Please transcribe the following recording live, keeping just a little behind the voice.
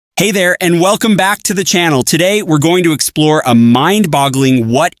Hey there, and welcome back to the channel. Today, we're going to explore a mind-boggling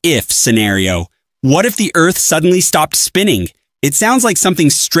what-if scenario. What if the Earth suddenly stopped spinning? It sounds like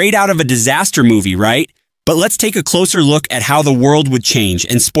something straight out of a disaster movie, right? But let's take a closer look at how the world would change.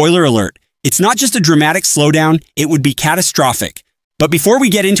 And spoiler alert, it's not just a dramatic slowdown, it would be catastrophic. But before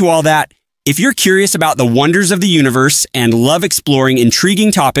we get into all that, if you're curious about the wonders of the universe and love exploring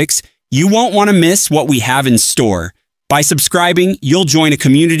intriguing topics, you won't want to miss what we have in store. By subscribing, you'll join a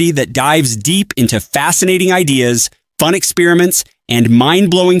community that dives deep into fascinating ideas, fun experiments, and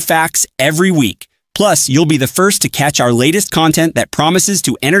mind-blowing facts every week. Plus, you'll be the first to catch our latest content that promises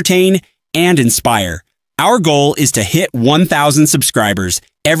to entertain and inspire. Our goal is to hit 1,000 subscribers.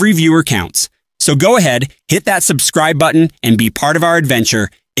 Every viewer counts. So go ahead, hit that subscribe button, and be part of our adventure.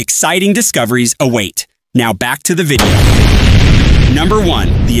 Exciting discoveries await. Now back to the video. Number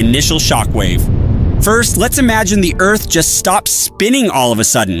 1. The initial shockwave. First, let's imagine the Earth just stopped spinning all of a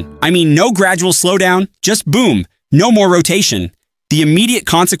sudden. I mean, no gradual slowdown, just boom, no more rotation. The immediate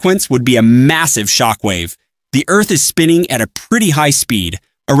consequence would be a massive shockwave. The Earth is spinning at a pretty high speed,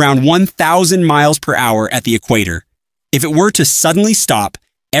 around 1,000 miles per hour at the equator. If it were to suddenly stop,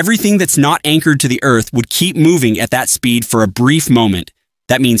 everything that's not anchored to the Earth would keep moving at that speed for a brief moment.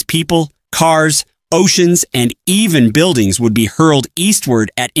 That means people, cars, oceans, and even buildings would be hurled eastward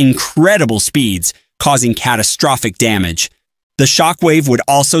at incredible speeds, causing catastrophic damage. The shockwave would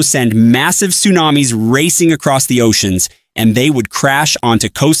also send massive tsunamis racing across the oceans, and they would crash onto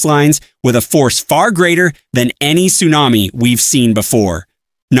coastlines with a force far greater than any tsunami we've seen before.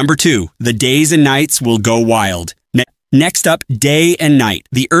 Number 2, the days and nights will go wild. Next up, day and night.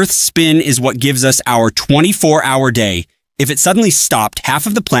 The Earth's spin is what gives us our 24-hour day. If it suddenly stopped, half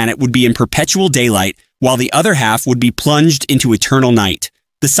of the planet would be in perpetual daylight, while the other half would be plunged into eternal night.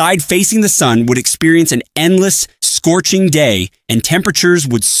 The side facing the sun would experience an endless, scorching day, and temperatures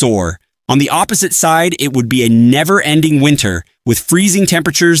would soar. On the opposite side, it would be a never-ending winter, with freezing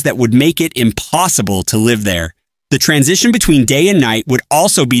temperatures that would make it impossible to live there. The transition between day and night would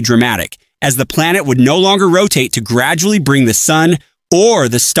also be dramatic, as the planet would no longer rotate to gradually bring the sun or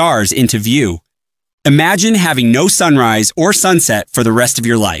the stars into view. Imagine having no sunrise or sunset for the rest of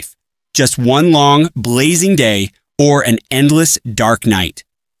your life. Just one long, blazing day or an endless, dark night.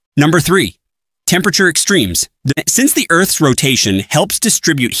 Number 3. Temperature extremes. Since the Earth's rotation helps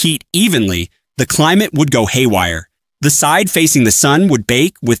distribute heat evenly, the climate would go haywire. The side facing the sun would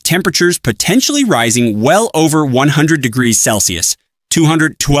bake, with temperatures potentially rising well over 100 degrees Celsius,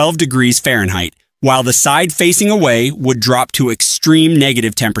 212 degrees Fahrenheit, while the side facing away would drop to extreme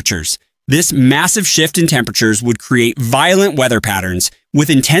negative temperatures. This massive shift in temperatures would create violent weather patterns, with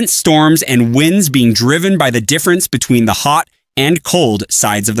intense storms and winds being driven by the difference between the hot and cold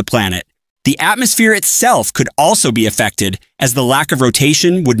sides of the planet. The atmosphere itself could also be affected, as the lack of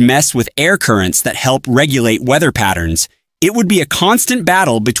rotation would mess with air currents that help regulate weather patterns. It would be a constant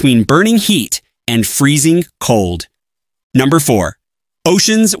battle between burning heat and freezing cold. Number 4.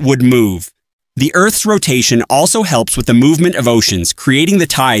 Oceans would move. The Earth's rotation also helps with the movement of oceans, creating the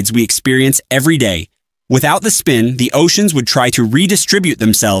tides we experience every day. Without the spin, the oceans would try to redistribute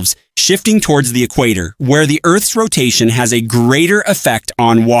themselves, shifting towards the equator, where the Earth's rotation has a greater effect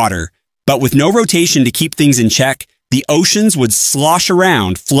on water. But with no rotation to keep things in check, the oceans would slosh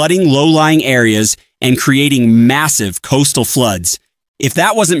around, flooding low-lying areas and creating massive coastal floods. If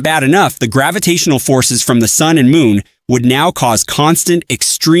that wasn't bad enough, the gravitational forces from the sun and moon would now cause constant,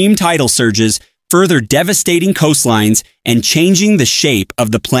 extreme tidal surges, further devastating coastlines and changing the shape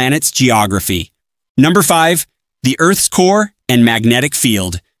of the planet's geography. Number 5. The Earth's core and magnetic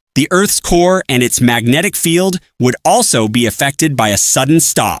field. The Earth's core and its magnetic field would also be affected by a sudden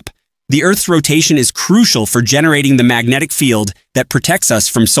stop. The Earth's rotation is crucial for generating the magnetic field that protects us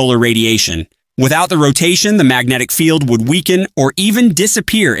from solar radiation. Without the rotation, the magnetic field would weaken or even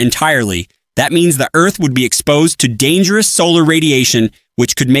disappear entirely. That means the Earth would be exposed to dangerous solar radiation,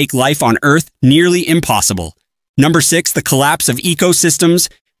 which could make life on Earth nearly impossible. Number 6. The collapse of ecosystems.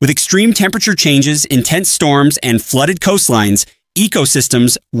 With extreme temperature changes, intense storms, and flooded coastlines,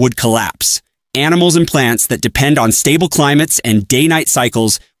 ecosystems would collapse. Animals and plants that depend on stable climates and day-night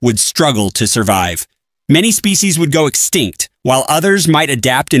cycles would struggle to survive. Many species would go extinct, while others might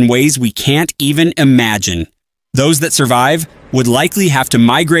adapt in ways we can't even imagine. Those that survive would likely have to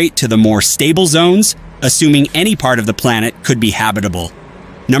migrate to the more stable zones, assuming any part of the planet could be habitable.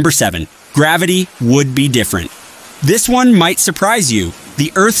 Number 7. Gravity would be different. This one might surprise you.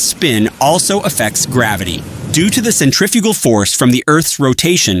 The Earth's spin also affects gravity. Due to the centrifugal force from the Earth's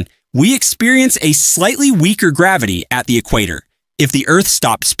rotation, we experience a slightly weaker gravity at the equator. If the Earth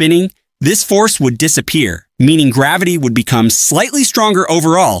stopped spinning, this force would disappear, meaning gravity would become slightly stronger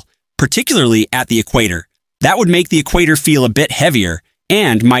overall, particularly at the equator. That would make the equator feel a bit heavier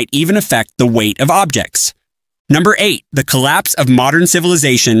and might even affect the weight of objects. Number 8, the collapse of modern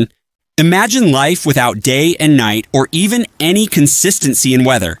civilization. Imagine life without day and night or even any consistency in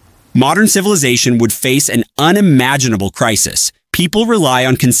weather. Modern civilization would face an unimaginable crisis. People rely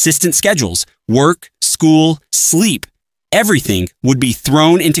on consistent schedules. Work, school, sleep. Everything would be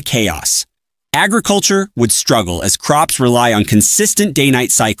thrown into chaos. Agriculture would struggle as crops rely on consistent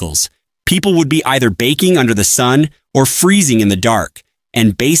day-night cycles. People would be either baking under the sun or freezing in the dark,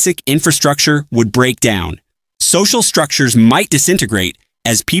 and basic infrastructure would break down. Social structures might disintegrate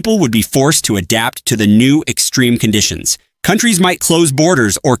as people would be forced to adapt to the new extreme conditions. Countries might close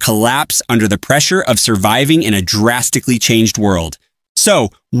borders or collapse under the pressure of surviving in a drastically changed world. So,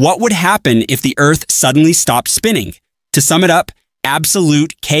 what would happen if the Earth suddenly stopped spinning? To sum it up,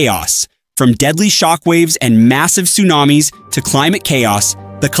 absolute chaos. From deadly shockwaves and massive tsunamis to climate chaos,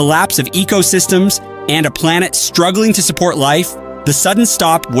 the collapse of ecosystems, and a planet struggling to support life, the sudden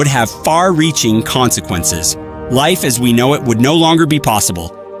stop would have far-reaching consequences. Life as we know it would no longer be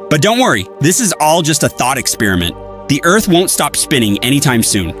possible. But don't worry, this is all just a thought experiment. The Earth won't stop spinning anytime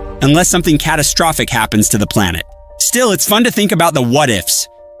soon, unless something catastrophic happens to the planet. Still, it's fun to think about the what-ifs.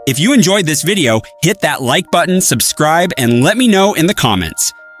 If you enjoyed this video, hit that like button, subscribe, and let me know in the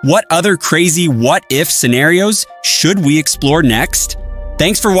comments. What other crazy what-if scenarios should we explore next?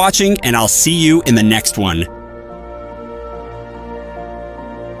 Thanks for watching, and I'll see you in the next one.